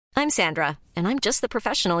I'm Sandra, and I'm just the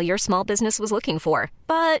professional your small business was looking for.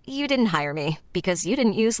 But you didn't hire me because you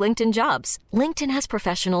didn't use LinkedIn Jobs. LinkedIn has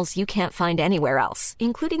professionals you can't find anywhere else,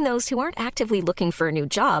 including those who aren't actively looking for a new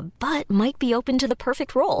job, but might be open to the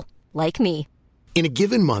perfect role, like me. In a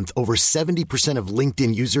given month, over 70% of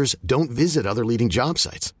LinkedIn users don't visit other leading job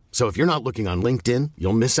sites. So if you're not looking on LinkedIn,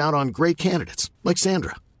 you'll miss out on great candidates like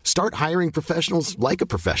Sandra. Start hiring professionals like a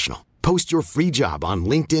professional. Post your free job on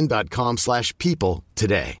linkedin.com/people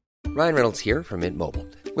today. Ryan Reynolds here from Mint Mobile.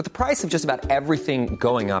 With the price of just about everything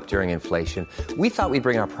going up during inflation, we thought we'd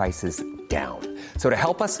bring our prices down. So to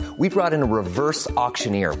help us, we brought in a reverse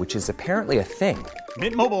auctioneer, which is apparently a thing.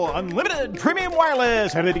 Mint Mobile Unlimited Premium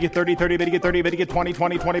Wireless. How to get 30, 30, bit to get 30, bit to get 20,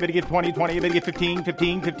 20, 20, bit to get 20, 20, bit to get 15,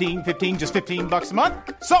 15, 15, 15, just $15 a month?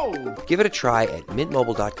 Sold! Give it a try at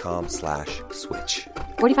mintmobile.com/switch.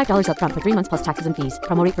 $45 up front for 3 months plus taxes and fees.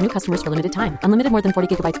 Promo rate for new customers for limited time. Unlimited more than 40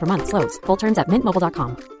 gigabytes per month. Slows full terms at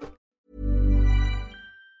mintmobile.com.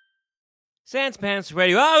 Sans Pants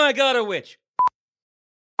Radio. Oh my god, a witch!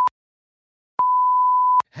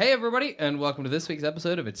 Hey everybody, and welcome to this week's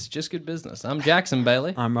episode of It's Just Good Business. I'm Jackson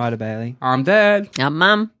Bailey. I'm Ryder Bailey. I'm Dad. I'm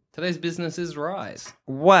Mum. Today's business is Rise.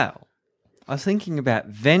 Well, I was thinking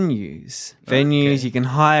about venues. Venues you can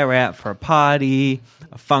hire out for a party,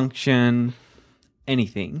 a function,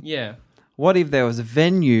 anything. Yeah. What if there was a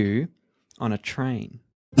venue on a train?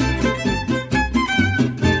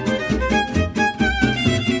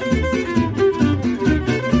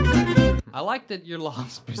 I like that your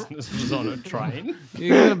last business was on a train.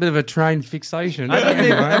 You got a bit of a train fixation.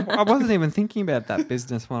 I wasn't even thinking about that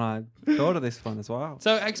business when I thought of this one as well.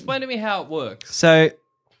 So explain to me how it works. So,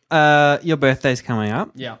 your birthday's coming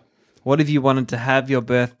up. Yeah. What if you wanted to have your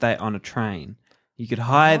birthday on a train? You could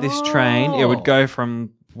hire this train. It would go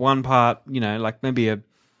from one part, like maybe a...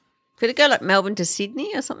 Could it go like Melbourne to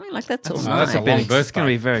Sydney or something? Like that's all that's right. a long It's going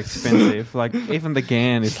to be very expensive. Like even the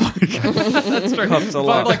GAN is like... That's true. costs a But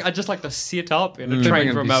lot. I just like to sit up in a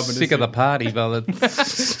train from Melbourne to sick of the Sydney. party, but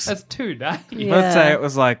That's 2 days. Let's say it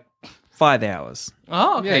was like 5 hours.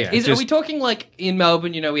 Oh, okay. Yeah, Are we talking like in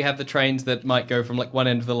Melbourne, we have the trains that might go from like one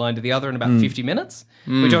end of the line to the other in about 50 minutes?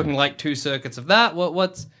 We're talking like 2 circuits of that?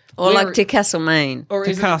 What's... Or like to Castlemaine. Or To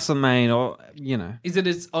is Castlemaine or, is it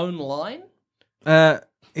its own line?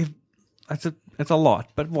 It's a lot,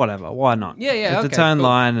 but whatever. Why not? Yeah, It's its okay, own cool.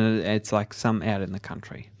 line and it's like some out in the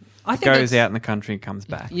country. I It think goes that's- out in the country and comes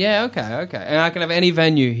back. Yeah, okay. And I can have any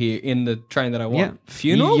venue here in the train that I want. Yeah.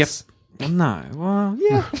 Funerals? Yep. Well, no. Well,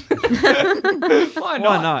 yeah. Why not?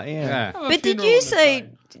 Why not? Yeah. Have a But did funeral you on the say,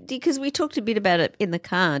 train. because we talked a bit about it in the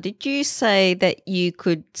car, did you say that you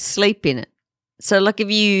could sleep in it? So like if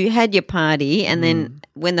you had your party and then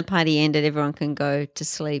when the party ended, everyone can go to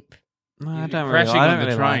sleep. No, I You're don't crashing really, I on don't the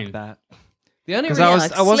really train. like that. The only Because reason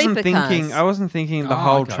like I wasn't sleeper thinking. cars. I wasn't thinking the Oh,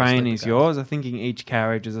 whole okay, train sleeper is cars. yours. I'm thinking each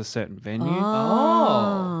carriage is a certain venue.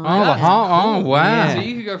 Oh. Oh, the whole, oh wow. Yeah. So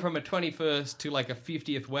you could go from a 21st to like a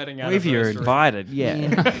 50th wedding Well, if you're anniversary. invited,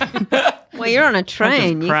 yeah. Well, you're on a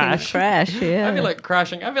train. You crash. can crash, yeah. I feel like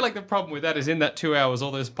crashing. I feel like the problem with that is in that 2 hours, all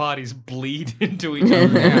those parties bleed into each other.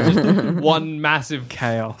 It's just one massive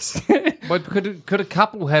Chaos. But could a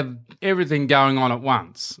couple have everything going on at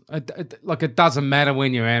once? It doesn't matter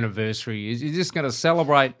when your anniversary is. You're just going to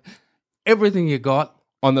celebrate everything you got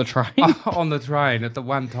on the train. on the train at the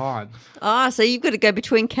one time. So you've got to go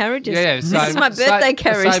between carriages. Yeah, This is my birthday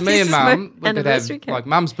carriage. So me This and is my Mum, we could have anniversary carriage. like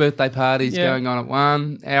Mum's birthday parties Yeah. going on at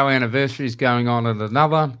one, our anniversary's going on at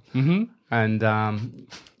another, and The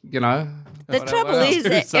trouble is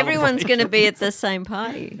that everyone's going to be at the same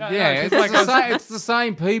party. yeah, it's the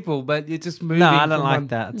same people, but you're just moving. No, I don't from like one-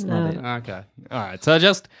 that. It's not it. Okay. All right, so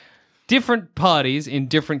just different parties in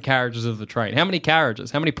different carriages of the train. How many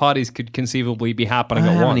carriages? How many parties could conceivably be happening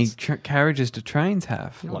at How many once? carriages do trains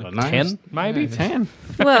have? What a 10, name. maybe? 10.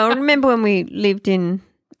 Well, remember when we lived in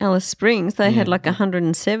Alice Springs, they had like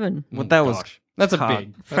 107 Well, that was That's a car-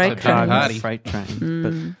 big. freight That's a big trains. party. freight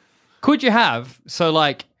train. Could you have, so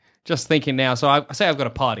like, just thinking now, so I say I've got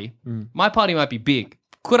a party. My party might be big.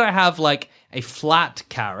 Could I have like a flat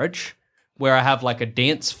carriage where I have like a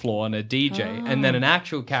dance floor and a DJ and then an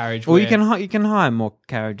actual carriage Well, where... you can hire more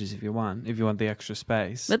carriages if you want the extra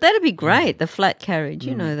space. But that'd be great, the flat carriage,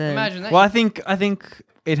 the... Imagine that. Well, I think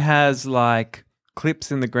it has like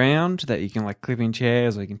clips in the ground that you can like clip in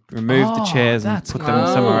chairs, or you can remove the chairs and that's put them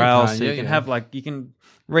cool. somewhere Okay, else. So yeah, you can yeah. have like you can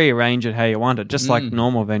rearrange it how you want it, just like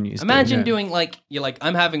normal venues. do. Imagine doing like, you're like,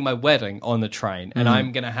 I'm having my wedding on the train and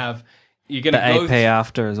I'm going to have, you're going the to go... AP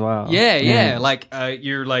after as well. Yeah. Like,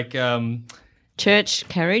 you're like... Church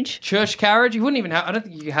carriage. church carriage. You wouldn't even have... I don't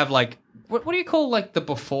think you have like... What do you call like the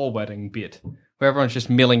before wedding bit? where everyone's just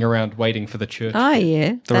milling around waiting for the church. Oh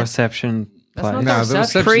yeah. The reception That's place. not No, the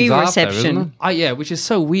reception's Pre-reception. after, isn't Oh yeah, which is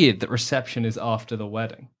so weird that reception is after the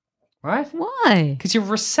wedding, right? Why? Because your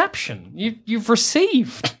reception, you've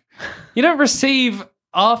received. You don't receive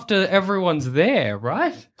after everyone's there,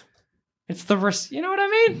 right? It's the you know what I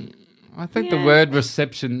mean? it? I think Yeah. the word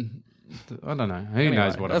reception, I don't know. Who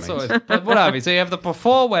knows what it means? Always, but what I mean. So you have the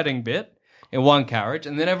before wedding bit in one carriage,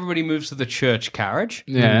 and then everybody moves to the church carriage.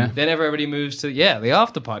 Yeah. Then everybody moves to the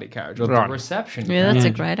after party carriage or Right. the reception. Yeah, carriage. that's a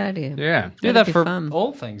great idea. Yeah. Do That'd that be for fun.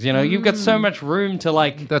 all things. You know, you've got so much room to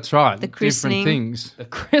like That's right. The christening. Different things. the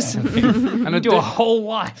christening and it do a def- whole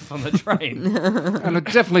life on the train. And it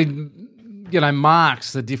definitely,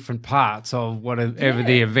 marks the different parts of whatever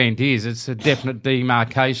the event is. It's a definite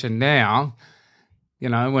demarcation now.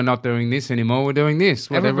 We're not doing this anymore. We're doing this.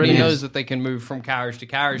 Whatever Everybody it is. knows that they can move from carriage to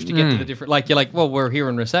carriage to get to the different. Like you're like, well, we're here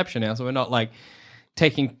in reception now, so we're not like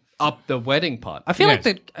taking up the wedding part. I feel Yes.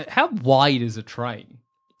 like how wide is a train?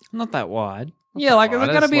 Not that wide. Yeah, like is Oh, it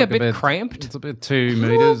going to that's be like a bit about- cramped? It's about 2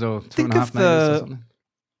 meters or two and think a half of meters or the- something.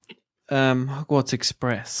 Hogwarts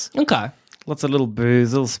Express. Okay. Lots of little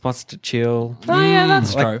booze, little spots to chill. Oh yeah,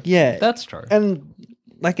 that's Like, true. yeah. that's true. And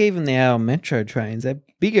like even our metro trains, they're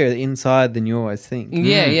bigger inside than you always think.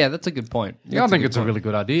 Yeah, that's a good point. Yeah, I think it's a really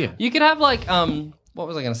good idea. You could have like what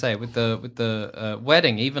was I going to say with the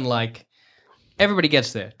wedding? Even like everybody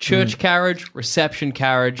gets there: church carriage, reception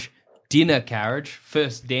carriage, dinner carriage,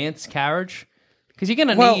 first dance carriage. Because you're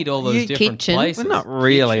going to need all those different kitchen. places. Well, not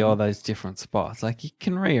really all those different spots. Like you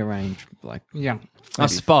can rearrange like Yeah. I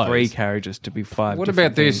maybe suppose. 3 carriages to be 5. What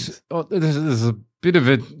different about this? things. Oh, this is a bit of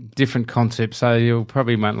a different concept, so you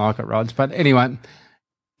probably won't like it, Rods. But anyway,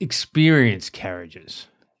 experience carriages.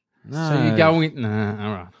 No. So you go in. Nah,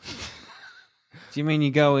 all right. Do you mean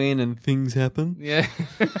you go in and things happen? Yeah.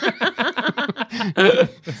 Is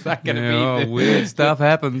that going to be weird stuff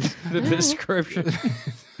happens. the description?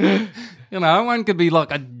 One could be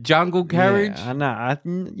like a jungle carriage. Yeah, I know.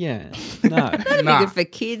 Yeah. No. That'd be Nah. good for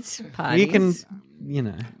kids parties. you can,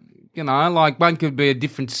 Like one could be a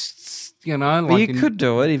different. But you could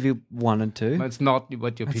do it if you wanted to. That's not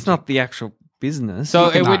what you're It's pitching. not the actual business.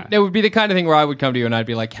 So You can- it would be the kind of thing where I would come to you and I'd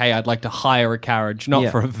be like, "Hey, I'd like to hire a carriage, not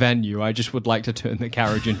Yeah. for a venue. I just would like to turn the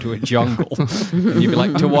carriage into a jungle." And you'd be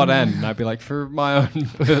like, "To what end?" And I'd be like, "For my own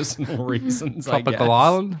personal reasons." I Tropical guess.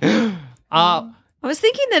 island. I was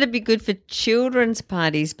thinking that'd be good for children's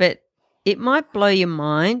parties, but it might blow your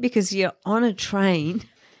mind because you're on a train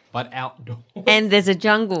but outdoors. and there's a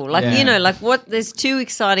jungle. Like, Yeah. there's 2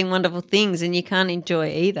 exciting, wonderful things and you can't enjoy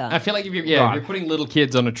either. I feel like if Right. you're putting little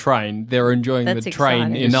kids on a train, they're enjoying That's the train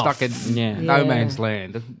exciting. You're enough. stuck in Yeah. no Yeah. man's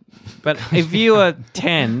land. But if you were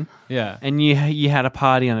 10 Yeah. and you had a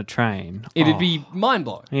party on a train, It'd be mind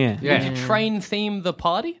blowing. Yeah. Yeah. Would you train theme the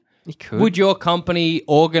party? you could. Would your company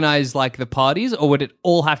organize like the parties, or would it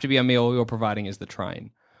all have to be a meal you're providing as the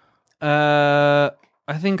train?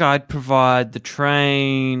 I think I'd provide the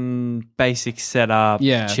train basic setup,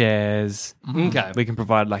 Yeah. chairs. Okay. We can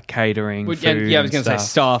provide like catering, Would- food. and, yeah, I was going going to to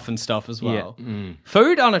say staff and stuff as well.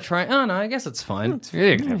 Food on a train? Oh no, I guess it's fine. Yeah,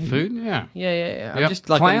 you can have food. Yeah. Yeah. I'm Yep. just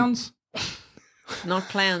like Clowns. Not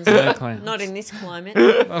clowns. clowns. Not in this climate.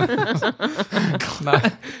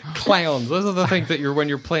 clowns. Those are the things that when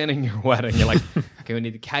you're planning your wedding, you're like, okay, we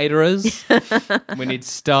need the caterers, we need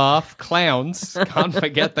staff, clowns. Can't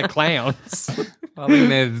forget the clowns. I think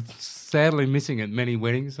they're sadly missing at many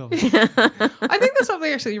weddings. I think there's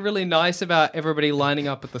something actually really nice about everybody lining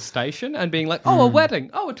up at the station and being like, oh, a wedding,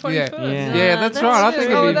 oh, a 21st. Yeah. That's that's right. I good.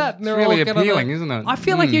 think Go with it'd be, that. And it's they're really all gonna, appealing, like- isn't it? I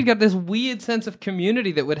feel like you'd get this weird sense of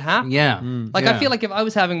community that would happen. Yeah. Like, I feel like if I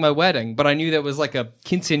was having my wedding, but I knew there was like a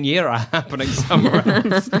quinceañera happening somewhere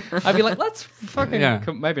else, I'd be like, let's fucking, Yeah.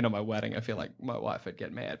 maybe not my wedding. I feel like my wife would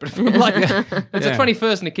get mad. But if like, it's a Yeah.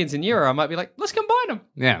 21st and a quinceañera, I might be like, let's combine them.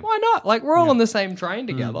 Yeah. Why not? Like, we're all on the same train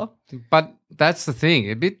together. But that's the thing.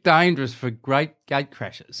 A bit dangerous for great gate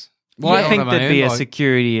crashes. Well, You know I think what there'd be a Like-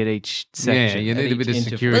 security at each section. Yeah, you need a bit of each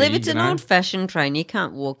security. Well, if it's you an know? old-fashioned train, you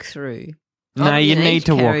can't walk through. No, you Yeah, need each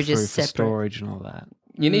to walk carriage through is for separate. storage and all that.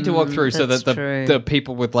 You need to walk through so that's that true. the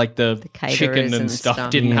people with like the caterers chicken and and stuff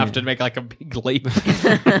stuff. didn't Yeah. have to make like a big leap.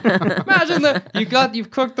 Imagine that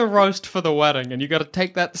you've cooked the roast for the wedding and you got to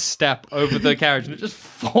take that step over the carriage and it just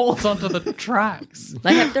falls onto the tracks.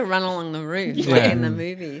 They have to run along the roof like in the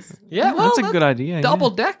movies. Yeah, well, That's a good idea. yeah. Double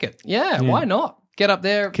deck it. Yeah, why not? Get up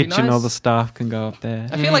there. be kitchen, nice. all the staff can go up there.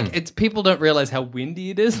 I feel like it's people don't realize how windy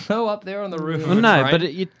it is though up there on the roof. Well, of a no, train. but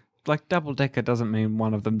like double decker doesn't mean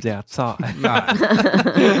one of them's outside.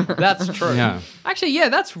 That's true. Yeah. Actually, yeah,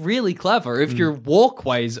 that's really clever. If your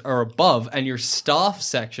walkways are above and your staff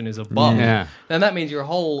section is above, Yeah. then that means your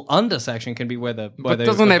whole undersection can be where the But the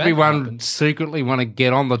doesn't event everyone happens. secretly want to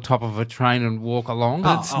get on the top of a train and walk along?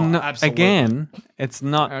 It's not, absolutely. again, it's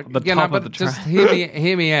not the You know, top but of the train. just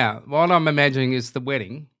hear me out. What I'm imagining is the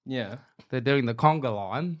wedding. Yeah. They're doing the conga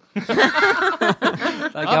line. They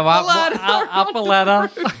go up a ladder,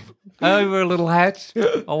 over a little hatch,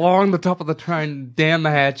 along the top of the train, down the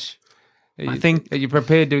hatch. I think- Are you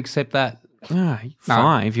prepared to accept that?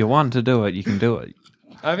 Fine. If you want to do it, you can do it.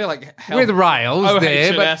 I feel like With rails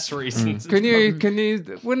there, but OHS reasons. can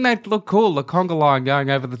you, wouldn't that look cool, the conga line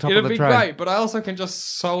going over the top It'd of the be train? great, but I also can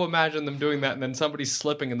just so imagine them doing that and then somebody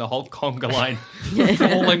slipping and the whole conga line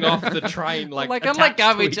falling off the train like Like, attached let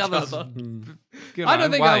go of to each other's other. you I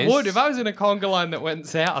don't know, think I ways. would. If I was in a conga line that went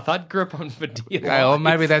south, I'd grip on for dear Okay, or life.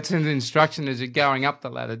 maybe that's in the instruction as you're going up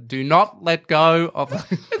the ladder. Do not let go of.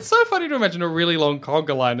 It's so funny to imagine a really long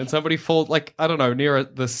conga line and somebody falls, like, I don't know, near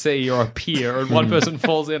the sea or a pier, and one person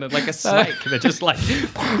falls in and like a snake. They're just like,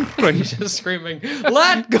 and you're just screaming,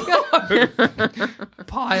 let go!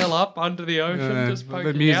 Pile up under the ocean, just the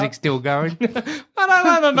poking music's out. still going.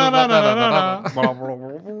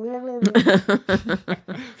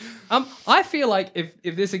 I feel like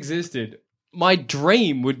if this existed, my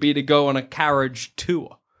dream would be to go on a carriage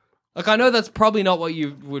tour. Like, I know that's probably not what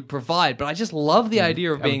you would provide, but I just love the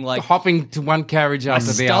idea of being like, hopping to one carriage I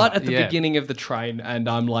after the start other. at the beginning of the train and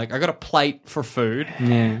I'm like, I got a plate for food.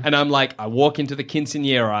 Yeah. And I'm like, I walk into the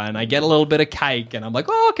quinceanera and I get a little bit of cake and I'm like,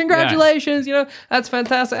 oh, congratulations, you know, that's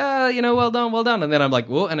fantastic. You know, well done, well done. And then I'm like,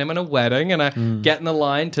 well, and I'm in a wedding and I get in the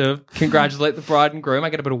line to congratulate the bride and groom. I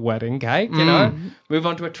get a bit of wedding cake, you know, move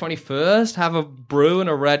on to a 21st, have a brew and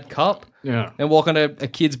a red cup. Yeah. And walk on a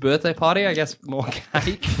kid's birthday party, I guess more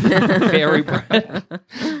cake, fairy bread.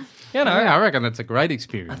 You know, Yeah, I reckon that's a great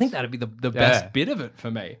experience. I think that'd be the best bit of it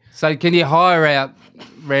for me. So can you hire out,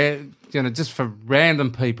 just for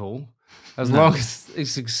random people, as long as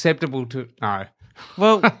it's acceptable to? No.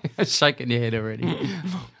 Well, Shaking your head already.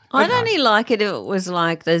 I'd only like it if it was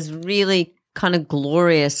like those really kind of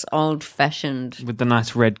glorious old-fashioned. with the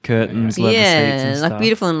nice red curtains, leather seats and Yeah, stuff. like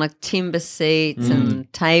beautiful and like timber seats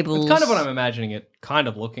and tables. It's kind of what I'm imagining it kind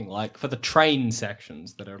of looking like for the train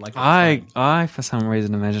sections that are like. I for some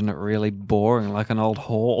reason imagine it really boring, like an old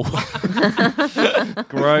hall.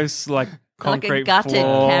 Gross, like like concrete a gutted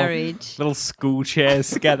floor, carriage. little school chairs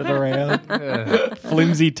scattered around,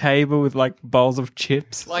 flimsy table with like bowls of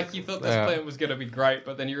chips. Like you thought this plan was going to be great,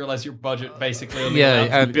 but then you realize your budget basically only Yeah, allows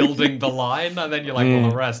for and- building the line, and then you're like, well,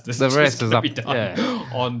 the rest is The rest just is going up- to be done yeah.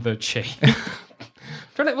 on the cheap.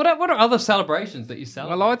 What are other celebrations that you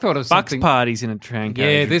celebrate? Well, I thought of Bucks something. parties in a train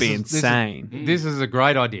carriage would be insane. This is a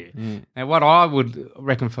great idea. And what I would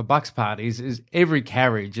reckon for Bucks parties is every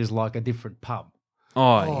carriage is like a different pub.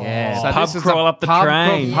 Oh, yeah. So Pub this is crawl a up the pub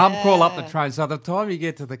train. Pub crawl up the train. So the time you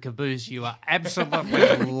get to the caboose, you are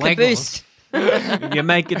absolutely legless. If you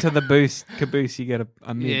make it to the caboose, you get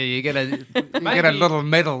a mint. Yeah, you get a little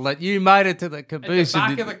medal that you made it to the At the caboose.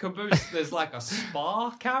 back of the caboose, there's like a spa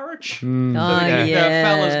carriage. Oh, The yeah.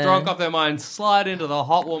 fellas drunk off their mind slide into the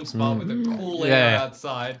hot warm spa with the cool air Yeah.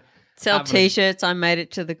 outside. Sell Have a- T-shirts. I made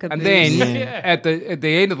it to the caboose. And then Yeah. at the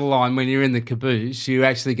end of the line, when you're in the caboose, you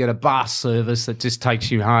actually get a bus service that just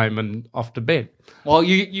takes you home and off to bed. Well,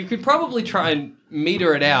 you could probably try and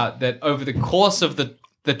meter it out that over the course of the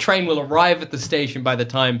train will arrive at the station by the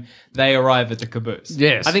time they arrive at the caboose.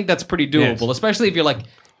 Yes. I think that's pretty doable, Yes. especially if you're like,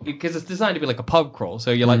 because it's designed to be like a pub crawl.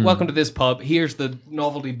 So you're like, welcome to this pub. Here's the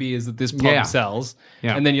novelty beers that this pub Yeah. sells.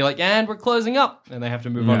 Yeah. And then you're like, and we're closing up. And they have to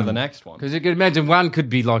move on to the next one. Because you can imagine one could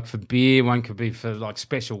be like for beer, one could be for like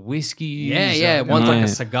special whiskey. Yeah. One's like a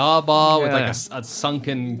cigar bar with like a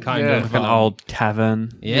sunken kind Yeah. of Like an old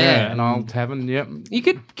tavern. Yeah. an old tavern. Yep. You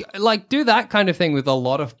could like do that kind of thing with a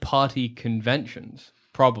lot of party conventions,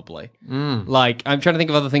 probably. Like, I'm trying to think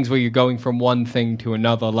of other things where you're going from one thing to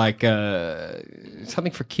another, like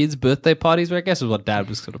something for kids' birthday parties, where I guess is what Dad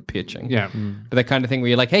was sort of pitching. Yeah. But that kind of thing where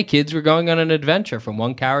you're like, hey, kids, we're going on an adventure from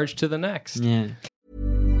one carriage to the next. Yeah.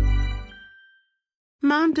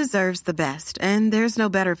 Mom deserves the best, and there's no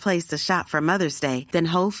better place to shop for Mother's Day than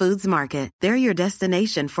Whole Foods Market. They're your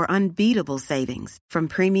destination for unbeatable savings, from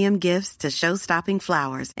premium gifts to show-stopping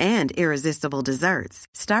flowers and irresistible desserts.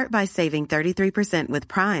 Start by saving 33% with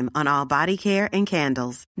Prime on all body care and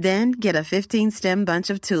candles. Then get a 15-stem bunch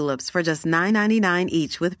of tulips for just $9.99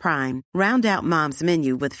 each with Prime. Round out Mom's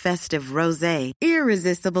menu with festive rosé,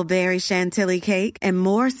 irresistible berry chantilly cake, and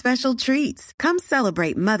more special treats. Come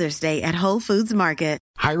celebrate Mother's Day at Whole Foods Market.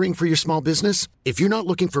 Hiring for your small business? If you're not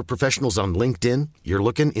looking for professionals on LinkedIn, you're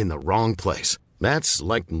looking in the wrong place. That's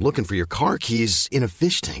like looking for your car keys in a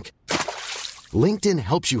fish tank. LinkedIn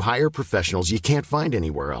helps you hire professionals you can't find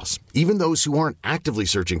anywhere else, even those who aren't actively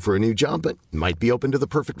searching for a new job but might be open to the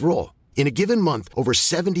perfect role. In a given month, over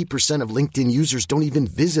 70% of LinkedIn users don't even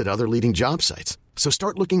visit other leading job sites. So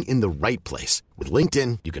start looking in the right place. With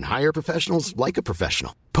LinkedIn, you can hire professionals like a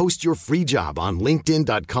professional. Post your free job on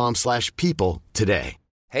linkedin.com/people today.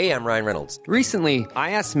 Hey, I'm Ryan Reynolds. Recently,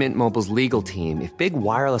 I asked Mint Mobile's legal team if big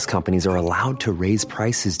wireless companies are allowed to raise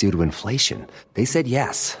prices due to inflation. They said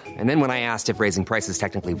yes. And then when I asked if raising prices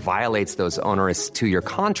technically violates those onerous two-year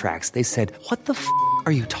contracts, they said, "What the f***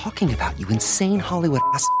 are you talking about, you insane Hollywood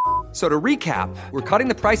ass?" So to recap, we're cutting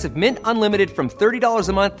the price of Mint Unlimited from $30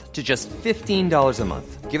 a month to just $15 a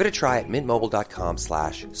month. Give it a try at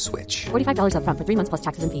mintmobile.com/switch. $45 up front for 3 months plus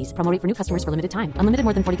taxes and fees. Promo rate for new customers for limited time. Unlimited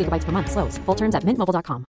more than 40 gigabytes per month. Slows full terms at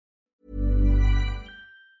mintmobile.com.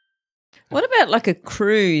 What about like a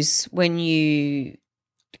cruise when you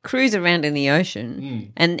cruise around in the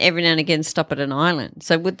ocean and every now and again stop at an island?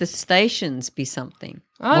 So would the stations be something?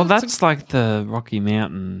 Well, that's like the Rocky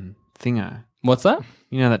Mountain thingo. What's that?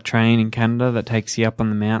 You know that train in Canada that takes you up on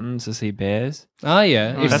the mountains to see bears? Oh,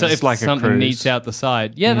 yeah. If like a something cruise. neats out the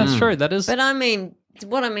side. Yeah, that's true. That is. But I mean,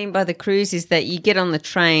 what I mean by the cruise is that you get on the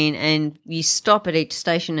train and you stop at each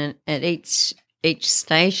station, and at each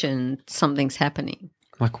station something's happening.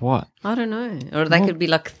 Like what? I don't know. Or they could be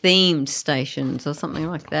like themed stations or something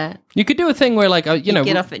like that. You could do a thing where, like, you know,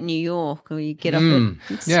 get off at New York or you get off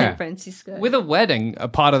at San Francisco. with a wedding, a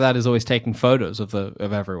part of that is always taking photos of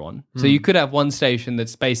everyone. So you could have one station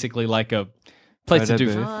that's basically like a place Photo to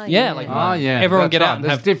do. booth. Everyone get out and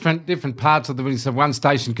There's have different parts of the wedding. So one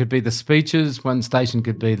station could be the speeches, one station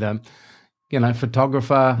could be the,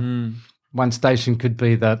 photographer, one station could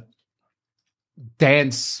be the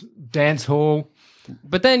dance hall.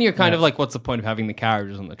 But then you're kind of like, what's the point of having the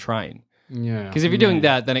carriages on the train? Yeah, Because if you're doing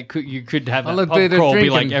that, then you could have that it'd pub be the crawl be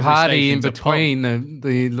drinking like every party in station's a pub. between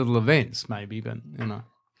the little events, maybe. But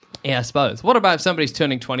Yeah, I suppose. What about if somebody's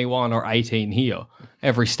turning 21 or 18 here?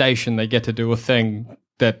 Every station they get to do a thing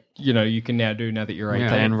that you can now do now that you're 18.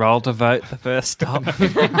 They enroll to vote the first stop.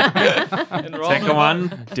 Second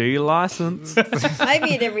one, do your license.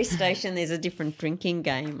 Maybe at every station there's a different drinking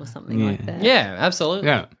game or something like that. Yeah, absolutely.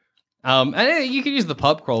 yeah. And you could use the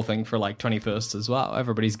pub crawl thing for like 21st as well.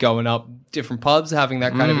 Everybody's going up different pubs, having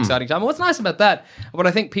that kind of exciting time. And what's nice about that, what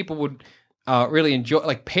I think people would really enjoy,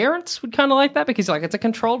 like parents would kind of like that because like it's a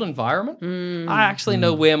controlled environment. I actually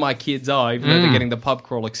know where my kids are, even though they're getting the pub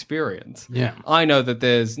crawl experience. Yeah. I know that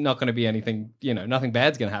there's not going to be anything, nothing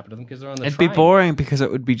bad's going to happen to them because they're on the It'd train. be boring because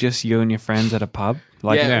it would be just you and your friends at a pub.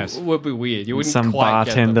 Like It would be weird. You wouldn't some quite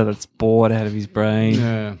bartender get them. that's bored out of his brain.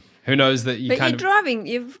 Yeah. Who knows that you But kind you're of... driving,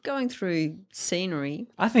 you're going through scenery.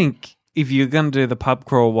 I think if you're going to do the pub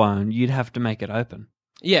crawl one, you'd have to make it open.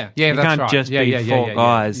 Yeah. Yeah, You that's can't right. just yeah, be yeah, four yeah,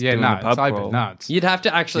 guys Yeah, doing no, the pub it's open. crawl. No, it's, You'd have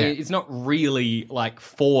to actually... Yeah. It's not really like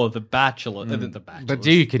for the bachelor... the bachelors. but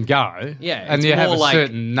you can go. Yeah, and it's you have more a like-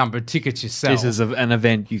 certain number of tickets yourself. This is an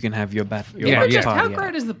event you can have your Yeah, party yeah. How at.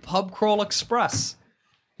 great is the Pub Crawl Express?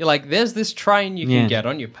 You're like, there's this train you can Yeah. get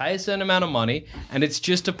on, you pay a certain amount of money, and it's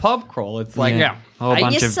just a pub crawl. It's like, Yeah. A whole And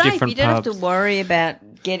bunch you're of safe. different You don't pubs. have to worry about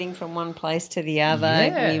getting from one place to the other.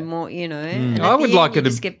 Yeah. You're more, and I at would the like end, you it to-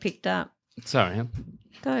 just get picked up. Sorry.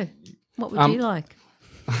 Go. What would you like?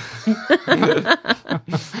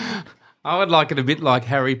 I would like it a bit like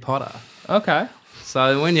Harry Potter. okay.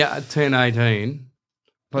 So when you turn 18,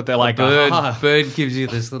 But they're like, bird gives you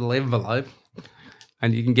this little envelope,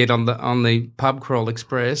 and you can get on the Pub Crawl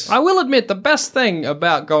Express. I will admit, the best thing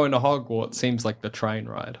about going to Hogwarts seems like the train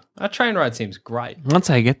ride. That train ride seems great. Once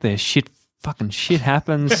I get there, fucking shit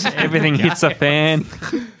happens. Everything hits a fan.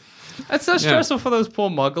 It's so stressful for those poor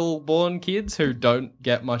Muggle-born kids who don't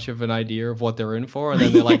get much of an idea of what they're in for, and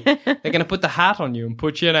then they're like, they're going to put the hat on you and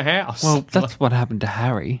put you in a house. Well, that's what happened to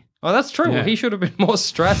Harry. Oh, that's true. Yeah. Well, he should have been more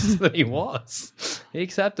stressed than he was. He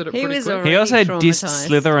accepted it He pretty was quick. already He also dissed traumatised.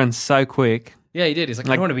 Slytherin so quick. Yeah, he did. He's like,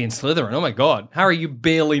 I don't want to be in Slytherin. Oh my god, Harry, you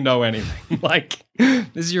barely know anything. Like, this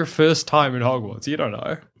is your first time in Hogwarts. You don't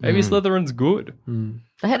know. Maybe Slytherin's good.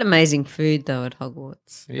 They had amazing food though at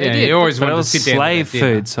Hogwarts. Yeah, did, you always But want it to was sit down slave with that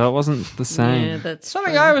dinner. food, so it wasn't the same. Yeah, that's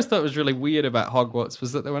Something true. I always thought was really weird about Hogwarts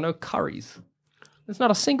was that there were no curries. There's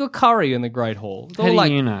not a single curry in the Great Hall. It's How all do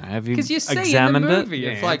like, you know? Have you because you see examined in the movie,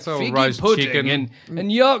 it? it's Yeah, like it's all figgy roast pudding chicken.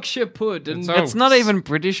 and Yorkshire pudding. It's all- It's not even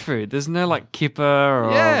British food. There's no like kipper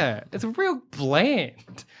or Yeah, it's real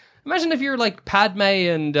bland. Imagine if you're like Padme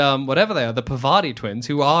and whatever they are, the Pavati twins,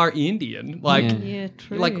 who are Indian. Like, Yeah,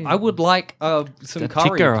 true. like I would like some curry,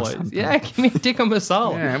 tikka or please. something. Yeah, give me a tikka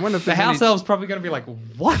masala. Yeah, I wonder if the there's house any- elf's probably going to be like,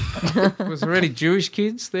 what? Was there any Jewish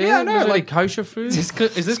kids there? Yeah, no, Was there any like- kosher food. Is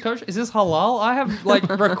this kosher? Is this halal? I have like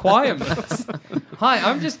requirements. Hi,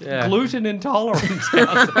 I'm just gluten intolerant.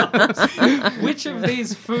 House elves. Which of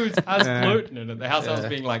these foods has gluten in it? The house elves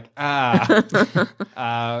being like,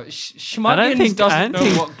 Schmuggins doesn't know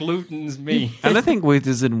what glutens mean. I don't think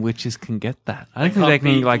wizards and witches can get that. I don't think can't they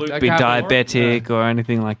can be like gluten- be They can't be- diabetic or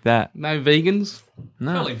anything like that. No vegans.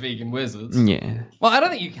 No. Probably vegan wizards. Yeah. Well, I don't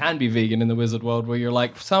think you can be vegan in the wizard world where you're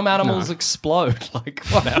like, some animals explode. Like,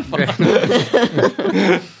 whatever.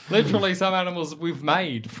 Literally, some animals we've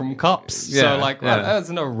made from cups. Yeah, So, like, yeah.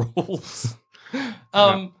 there's no rules.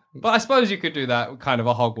 But I suppose you could do that kind of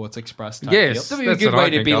a Hogwarts Express type Yes, deal. That'd be a that's good what I way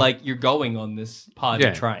to think be of. like, you're going on this party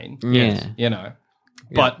Yeah. train. Yeah. You know.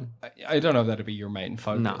 But I don't know if that'd be your main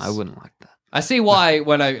focus. No, I wouldn't like that. I see why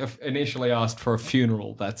when I initially asked for a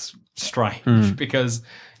funeral, that's strange. Because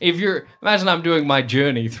if you're, imagine I'm doing my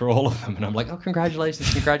journey through all of them and I'm like, oh,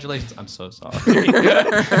 congratulations. I'm so sorry.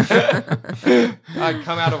 I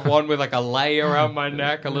come out of one with like a lei around my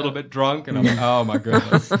neck, a little bit drunk, and I'm like, oh my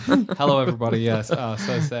goodness. Hello, everybody. Yes. Oh,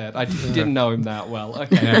 so sad. I didn't know him that well.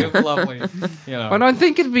 Okay. It was lovely. You know. But I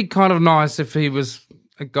think it'd be kind of nice if he was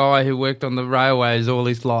a guy who worked on the railways all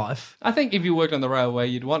his life. I think if you worked on the railway,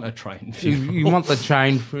 you'd want a train funeral. You want the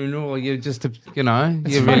train funeral, or you just, you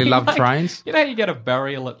really love Like, trains. You know how you get a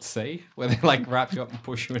burial at sea where they like wrap you up and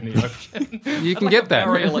push you in the ocean? You can Like get a that.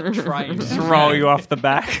 burial at train. Just roll you off the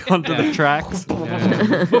back onto the tracks.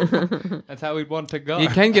 That's how we'd want to go. You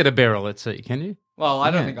can get a burial at sea, can you? Well,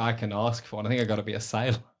 I don't think I can ask for one. I think I got to be a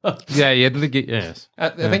sailor. Yeah, yes. I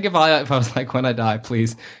think if I was like, when I die,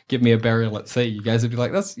 please give me a burial at sea, you guys would be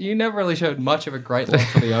like, you never really showed much of a great love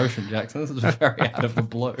for the ocean, Jackson. This is very out of the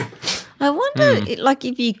blue. I wonder, like,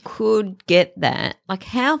 if you could get that, like,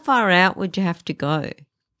 how far out would you have to go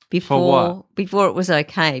before it was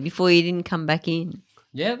okay, before you didn't come back in?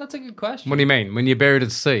 Yeah, that's a good question. What do you mean? When you're buried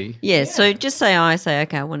at sea? Yeah, so just say I say,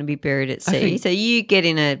 okay, I want to be buried at sea. So you get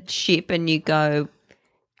in a ship and you go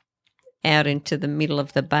out into the middle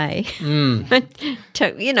of the bay.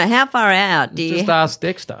 How far out do you? Just ask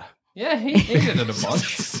Dexter. Yeah, he did it a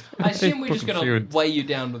bunch. I assume we're just going to weigh you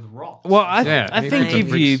down with rocks. Well, I he think put the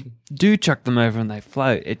if you bricks- do chuck them over and they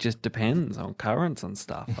float, it just depends on currents and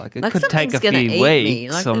stuff. Like it Like could take a something's gonna few eat me.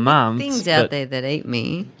 weeks Like, or there's months. things but out there that eat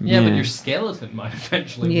me. Yeah, but Yeah. your skeleton might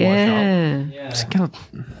eventually Yeah. wash up. Yeah.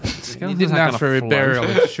 Skeletons You didn't ask for a burial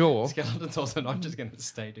at shore. Skeletons also not just going to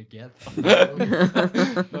stay together.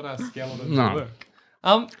 Not how skeletons No. work.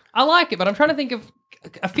 I like it, but I'm trying to think of.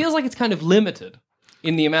 It feels like it's kind of limited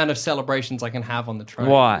in the amount of celebrations I can have on the train.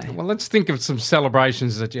 Why? Well, let's think of some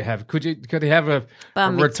celebrations that you have. Could you have a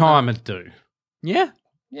Bar mitzvah. retirement do? Yeah.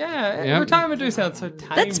 Yeah, Yeah. retirement do sound so tame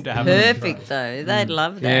That's to have. on the perfect, train. though. They'd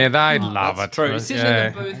love that. Yeah, they'd love That's it. true. Sitting Yeah.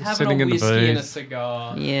 in the booth, having Sitting a in the whiskey and a booth.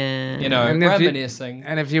 cigar. Yeah. You know, And if you- reminiscing.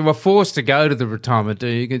 And if you were forced to go to the retirement do,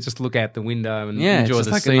 you could just look out the window and Yeah, enjoy it's just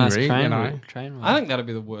the like scenery. a nice train you know. ride. Train ride. I think that'd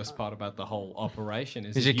be the worst part about the whole operation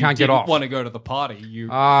is Is if you can't get didn't off. want to go to the party. You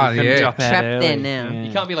Ah, Couldn't yeah. drop out Trapped early. there now. Yeah.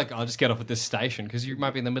 You can't be like, I'll just get off at this station because you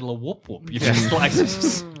might be in the middle of whoop whoop. You're just like,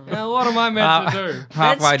 what am I meant to do?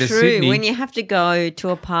 Halfway That's to true. Sydney. When you have to go to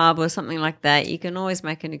a pub or something like that, you can always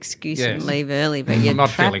make an excuse and Yes. leave early. But you're I'm not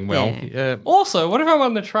trapped feeling well. there. Yeah. Also, what if I'm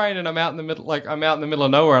on the train and I'm out in the middle,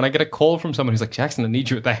 of nowhere, and I get a call from someone who's like, Jackson, I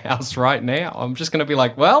need you at the house right now. I'm just going to be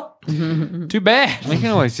like, well, too bad. We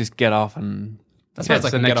can always just get off and That's Yeah,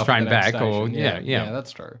 it's the next train back or- yeah. yeah,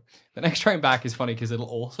 that's true. The next train back is funny because it'll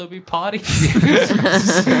also be parties.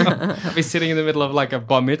 I'll be sitting in the middle of like a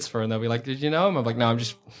bar mitzvah and they'll be like, did you know him? I'm like, no, I'm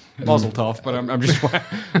just mazel tov, but I'm just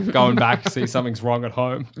going back to see something's wrong at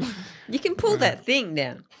home. You can pull that thing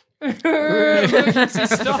down. Emergency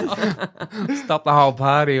stop. Stop the whole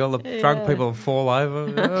party. All the drunk people fall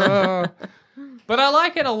over. Oh. But I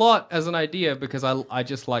like it a lot as an idea because I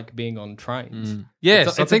just like being on trains.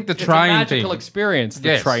 Yes, I think the it's a train magical thing. experience, the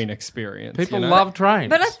Yes. train experience. People you know? love trains.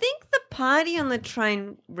 But I think the party on the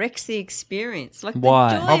train wrecks the experience. Like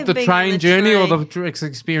Why? The joy of the being on train the journey or train- the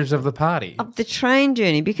experience of the party? of the train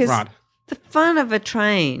journey, because Right. the fun of a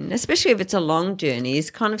train, especially if it's a long journey,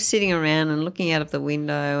 is kind of sitting around and looking out of the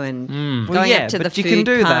window and going well, yeah, up to but the you food can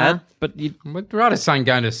do car. that. But you But right as saying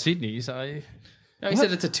going to Sydney, so... No, he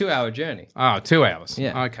said it's a 2-hour journey. Oh, 2 hours.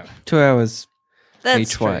 Yeah. Okay. 2 hours That's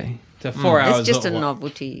each true. way. to 4 hours. It's just or a what.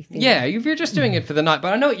 novelty thing. Yeah, if you're just doing it for the night.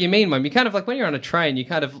 But I know what you mean, Mum. You kind of like when you're on a train, you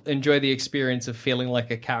kind of enjoy the experience of feeling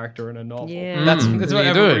like a character in a novel. Yeah. That's what You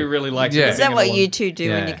everybody do. really likes. Yeah. about Is that being what in a you long- two do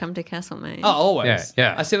when Yeah. you come to Castlemaine? Oh, always.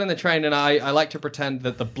 Yeah. I sit on the train and I like to pretend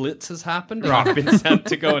that the Blitz has happened. And Right. I've been sent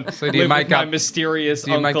to go and So do you live make with my up- mysterious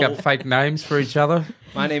Do you uncle. make up fake names for each other?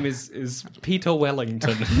 My name is Peter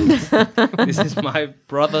Wellington. This is my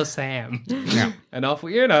brother Sam. Yeah. And off,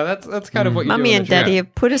 that's kind of what you Mummy do. and Daddy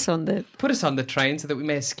have put us on the. Put us on the train so that we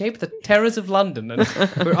may escape the terrors of London. And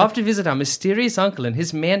we're off to visit our mysterious uncle in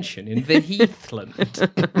his mansion in the Heathland.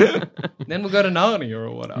 Then we'll go to Narnia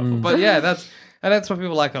or whatever. But yeah, that's what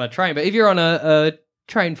people like on a train. But if you're on a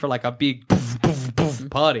train for like a big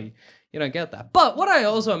party, you don't get that. But what I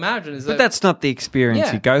also imagine is that But that's not the experience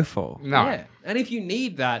Yeah. you go for. No. yeah. And if you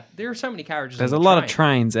need that, there are so many carriages. There's a on the lot of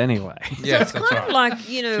train. trains anyway. Yes, It's that's kind right. of like,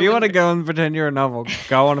 you know. If you want to go and pretend you're a novel,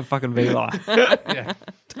 go on a fucking beeline.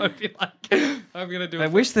 Don't be like, I'm going to do I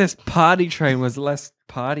it. wish this party train was less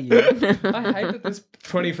party. I hate that this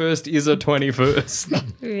 21st is a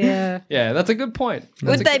 21st. Yeah. Yeah, that's a good point.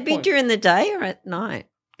 Would they be during the day or at night?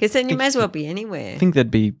 Because then you may as well be anywhere. I think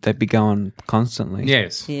they'd be going constantly.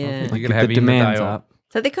 Yes. Yeah. You Like could if have the in the demand's day off. up.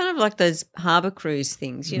 So they're kind of like those harbour cruise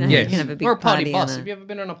things, you know? Yes. You can have a big Or a party on bus. a- Have you ever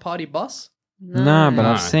been on a party bus? No, but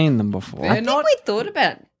No. I've seen them before. They're I think we thought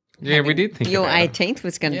about Yeah, we did think your about it. 18th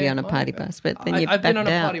was going to be Yeah, on a might party have been. bus, but then you I've backed been on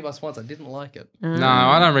a out. party bus once. I didn't like it. No,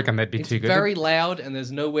 I don't reckon that'd be It's too good. very loud and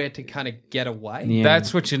there's nowhere to kind of get away. Yeah.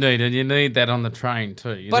 That's what you need, and you need that on the train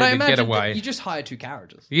too. You But need I to imagine get away. that you just hire two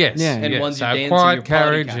carriages. Yes, Yeah. And yes. one's so your a dance quiet and your party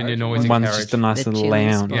carriage and carriage. your noisy And one's carriage. just a nice The little chilling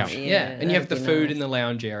lounge. spot. Yeah, and you have the that'd be food nice. in the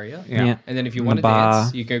lounge area. Yeah. And then if you And want the to bar.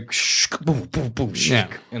 dance, you go boom, boom, boom, Yeah.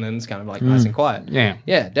 and then it's kind of like nice and quiet. Yeah.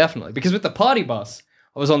 Yeah, definitely. Because with the party bus,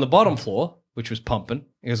 I was on the bottom floor, which was pumping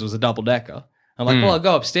because it was a double decker. I'm like, well, I'll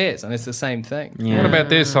go upstairs, and it's the same thing. Yeah. What about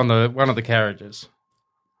this on the one of the carriages?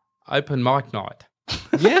 Open mic night.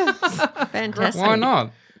 Yeah. Fantastic. Why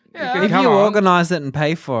not? If come you on. organise it and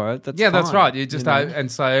pay for it, that's Yeah, that's fine, right. You just know?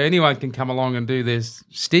 and so anyone can come along and do this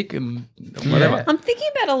stick and whatever. I'm thinking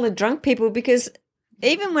about all the drunk people because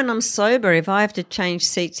even when I'm sober, if I have to change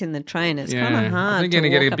seats in the train, it's kind of hard I think to you're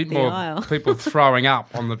going to walk get a up bit the more aisle. people throwing up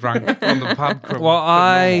on the pub. Well,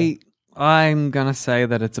 I'm gonna say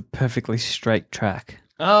that it's a perfectly straight track.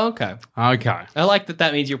 Oh, okay. Okay. I like that.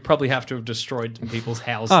 That means you probably have to have destroyed some people's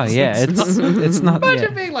houses. Oh yeah, it's not. Imagine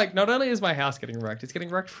Yeah. being like, not only is my house getting wrecked, it's getting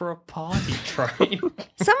wrecked for a party train.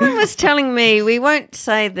 Someone was telling me, we won't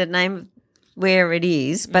say the name of where it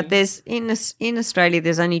is, but there's in Australia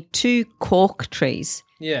there's only 2 cork trees,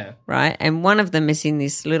 Yeah. right? And one of them is in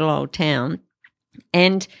this little old town,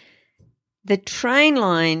 and the train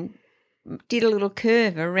line did a little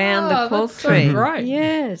curve around the cork that's so tree. great.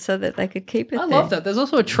 Yeah, so that they could keep it I there. love that. There's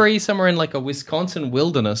also a tree somewhere in like a Wisconsin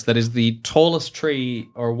wilderness that is the tallest tree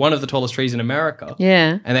or one of the tallest trees in America.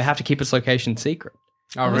 Yeah. And they have to keep its location secret.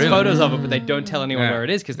 Oh, There's really? photos of it, but they don't tell anyone Yeah. where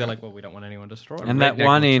it is because they're like, well, we don't want anyone to destroy it. And that redneck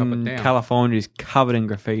one will chop it in down. California is covered in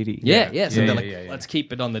graffiti. yeah. So Yeah, they're yeah, like, yeah. let's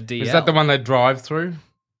keep it on the DL. Is that the one they drive through?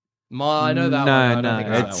 I know that one. No, I don't no,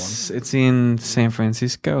 think it's it's in San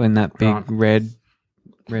Francisco in that big Right.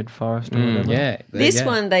 red forest or that one. whatever. Yeah. This yeah.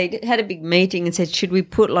 one, they had a big meeting and said, should we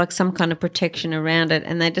put like some kind of protection around it?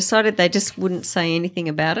 And they decided they just wouldn't say anything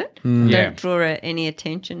about it. Yeah. Don't draw any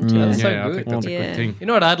attention to That's it. so yeah, I good. think that's a Yeah. good thing. You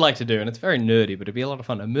know what I'd like to do, and it's very nerdy, but it'd be a lot of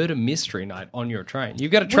fun. A murder mystery night on your train.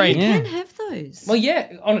 You've got a You train. can have those. Well,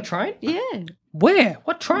 yeah, on a train. Yeah. Where?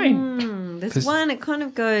 What train? There's one, it kind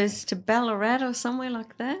of goes to Ballarat or somewhere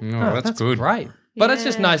like that. Oh, that's good. Great. But it's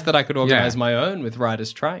just Yeah. nice that I could organize Yeah. my own with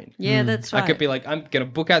Riders Train. Yeah, that's right. I could be like, I'm going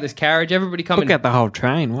to book out this carriage. Everybody come Book in. out the whole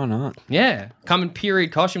train. Why not? Yeah. Come in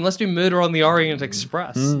period costume. Let's do Murder on the Orient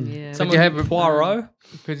Express. Yeah. Someone Could you have have Poirot.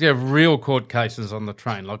 Could you have real court cases on the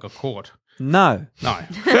train, like a court? No. No.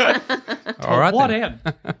 All right. What then.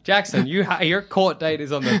 end? Jackson, your court date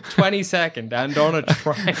is on the 22nd and on a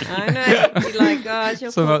train. I know. You're like, oh, is your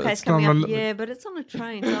So court that- case it's coming not up? a- Yeah, but it's on a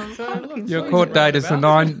train. So I'm kind of looking Your forward court to it. date is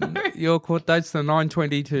the Your court date's the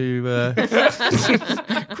 9:20 to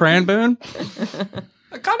Cranbourne.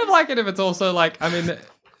 I kind of like it if it's also like, I mean,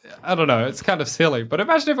 I don't know, it's kind of silly, but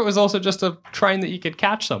imagine if it was also just a train that you could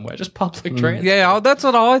catch somewhere, just public transport. Yeah, that's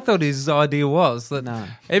what I thought his idea was. That No.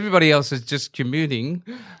 everybody else is just commuting.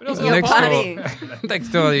 also You're Next partying. Next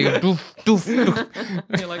door, you doof, doof,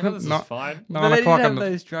 doof. You're like, well, this is fine. 9 But they didn't o'clock have in the...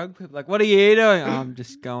 those drug people. Like, what are you doing? Oh, I'm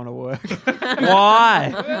just going to work.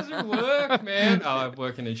 Why? Where's your work, man? Oh, I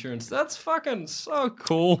work in insurance. That's fucking so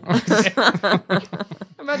cool.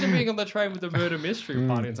 Imagine being on the train with a murder mystery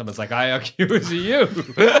party and someone's like, I accuse you.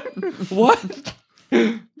 What?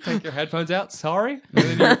 Take your headphones out. Sorry.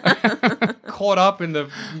 And then you caught up in the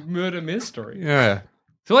murder mystery. Yeah.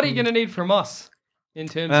 So what are you going to need from us in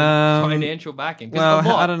terms of financial backing? 'Cause Well, a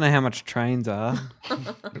lot. I don't know how much trains are.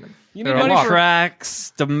 You There need are a money lot. for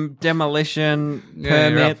Tracks, demolition, Yeah,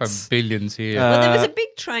 you're up permits. for billions here. Well, there was a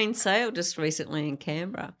big train sale just recently in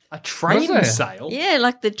Canberra. a train Was there? sale. Yeah,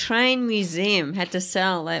 like the train museum had to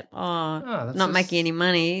sell that. that's Not just- making any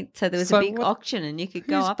money. So there was So a big what- auction, and you could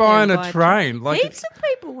go Who's up there buying and a buy train? Like Heaps of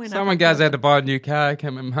people went up. someone and goes bought out to buy a new car,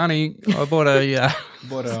 came in, honey, I bought a...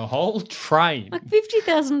 Bought a whole train. like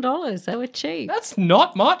 $50,000. They were cheap. That's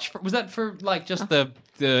not much. Was that for like just the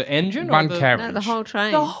engine? One or the, carriage. No, the whole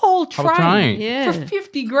train. The whole train. Whole train. Yeah. For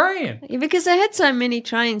 50 grand. Yeah, because they had so many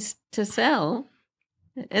trains to sell.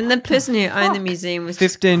 And the person who owned the museum was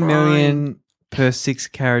just 15 crying. million per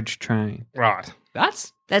 6-carriage train. Right.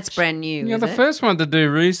 That's brand new. You're is the it? first one to do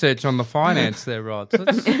research on the finance there, Rod. So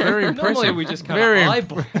it's very impressive. Normally we just kind Very of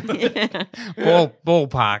eyeball.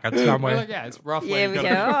 ballpark it We're somewhere. like, yeah, it's roughly. Yeah, we go.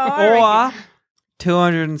 gotta- Oh, I reckon- Or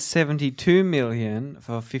 272 million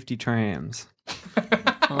for 50 trams.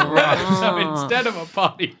 Right. So instead of a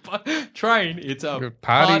party train, it's a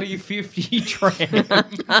party 50 tram.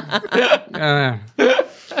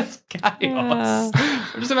 That's chaos.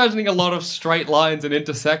 I'm just imagining a lot of straight lines and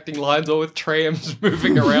intersecting lines, all with trams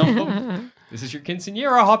moving around them. This is your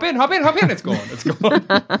quinceanera. Hop in, hop in, hop in. It's gone. It's gone.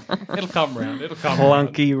 It'll come round. It'll come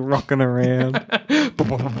Clunky rocking around.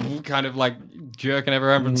 round. Kind of like jerking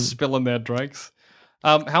everyone and spilling their drinks.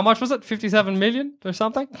 How much was it? 57 million or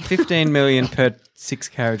something? 15 million per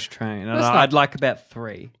 6-carriage train. And I'd like about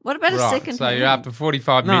 3. What about a Right, second so hand? you're up to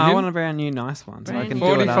 45 No, million. I want a brand new nice one. So I can do it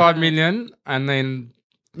 45 up. million, and then...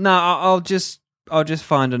 No, I'll just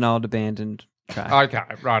find an old abandoned track. Okay,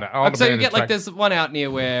 right. I'll So you abandon get like track. there's one out near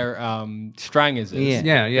where Strangers is.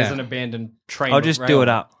 Yeah. Yeah. There's an abandoned train. I'll just do it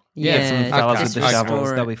up. Yeah, Get some fellas okay. with the Just shovels.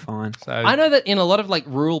 store it. They'll be fine. So, I know that in a lot of like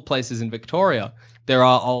rural places in Victoria, there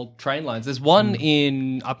are old train lines. There's one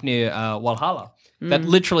in up near Walhalla that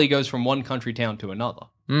literally goes from one country town to another.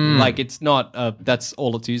 Like it's not. That's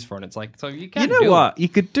all it's used for, and it's like so you can. You know do what? It. You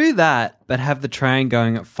could do that, but have the train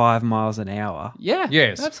going at 5 miles an hour. Yeah.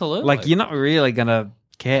 Yes. Absolutely. Like you're not really gonna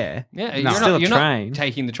care. Yeah. It's still a you're train. not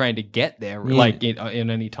taking the train to get there Yeah. like in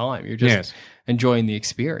any time. You're just Yes. enjoying the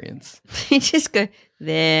experience. You just go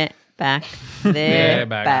there, back, there, There,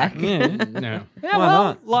 back. back. Yeah. no. Yeah. Why well,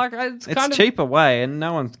 not? like it's It's kind of cheaper way, and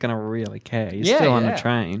no one's gonna really care. You're Yeah, still on yeah. the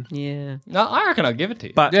train. Yeah. No, I reckon I'll give it to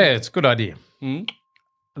you. But Yeah, it's a good idea.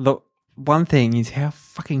 the one thing is how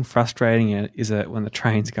fucking frustrating it is it when the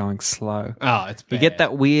train's going slow. Oh, it's bad. You get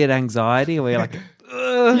that weird anxiety where you're like,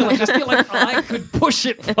 I just feel like I could push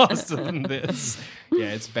it faster than this.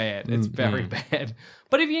 Yeah, it's bad. It's very bad.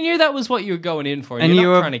 But if you knew that was what you were going in for, and you're you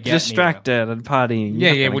not were trying to get distracted and partying.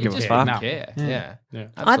 Yeah, you're yeah, not wouldn't gonna give a care. fuck. No. care. Yeah.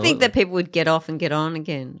 I think that people would get off and get on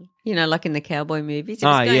again. You know, like in the cowboy movies. It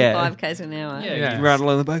was Oh, going yeah. 5 k's an hour. Yeah, Yeah. You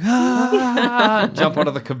rattle in the back. Ah! jump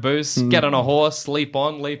onto the caboose, get on a horse, leap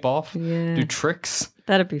on, leap off, Yeah. do tricks.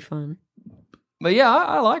 That'd be fun. But yeah,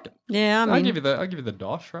 I like it. Yeah, I I'll mean, give you the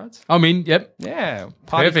dosh, right? I mean, yep. Yeah,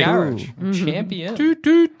 party Perfect. carriage, champion, toot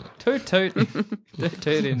toot, toot toot, toot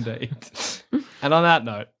toot indeed. And on that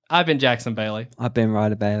note, I've been Jackson Bailey. I've been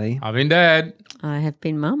Ryder Bailey. I've been Dad. I have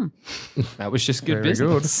been mum. That was just good Very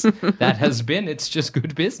good. business. That has been. It's just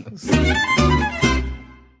good business.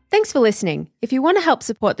 Thanks for listening. If you want to help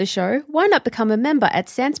support the show, why not become a member at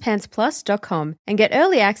sanspantsplus.com and get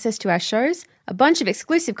early access to our shows, a bunch of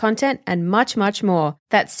exclusive content, and much, much more.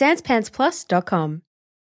 That's sanspantsplus.com.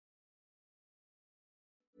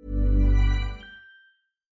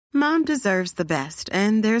 Mom deserves the best,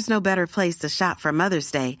 and there's no better place to shop for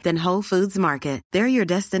Mother's Day than Whole Foods Market. They're your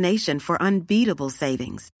destination for unbeatable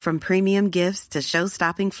savings, from premium gifts to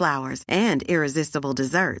show-stopping flowers and irresistible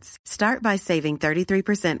desserts. Start by saving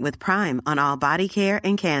 33% with Prime on all body care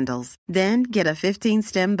and candles. Then get a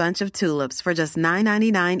 15-stem bunch of tulips for just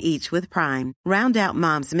 $9.99 each with Prime. Round out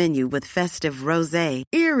Mom's menu with festive rosé,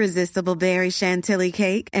 irresistible berry chantilly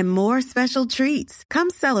cake, and more special treats. Come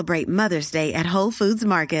celebrate Mother's Day at Whole Foods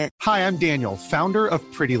Market. Hi, I'm Daniel, founder of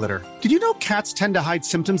Pretty Litter. Did you know cats tend to hide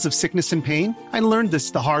symptoms of sickness and pain? I learned this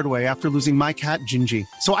the hard way after losing my cat, Gingy.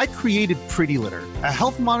 So I created Pretty Litter, a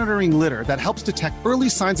health monitoring litter that helps detect early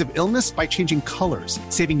signs of illness by changing colors,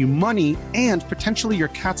 saving you money and potentially your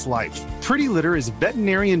cat's life. Pretty Litter is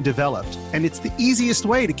veterinarian developed, and it's the easiest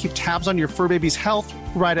way to keep tabs on your fur baby's health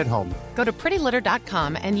right at home. Go to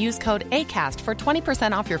prettylitter.com and use code ACAST for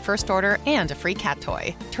 20% off your first order and a free cat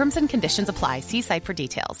toy. Terms and conditions apply. See site for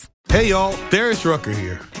details. Hey, y'all, Darius Rucker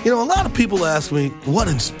here. You know, a lot of people ask me, what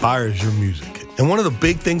inspires your music? And one of the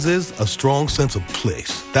big things is a strong sense of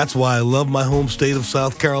place. That's why I love my home state of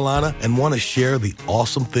South Carolina and want to share the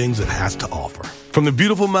awesome things it has to offer. From the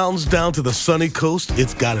beautiful mountains down to the sunny coast,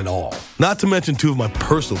 it's got it all. Not to mention two of my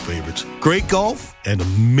personal favorites, great golf and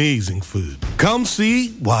amazing food. Come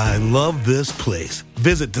see why I love this place.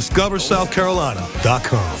 Visit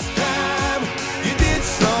discoversouthcarolina.com.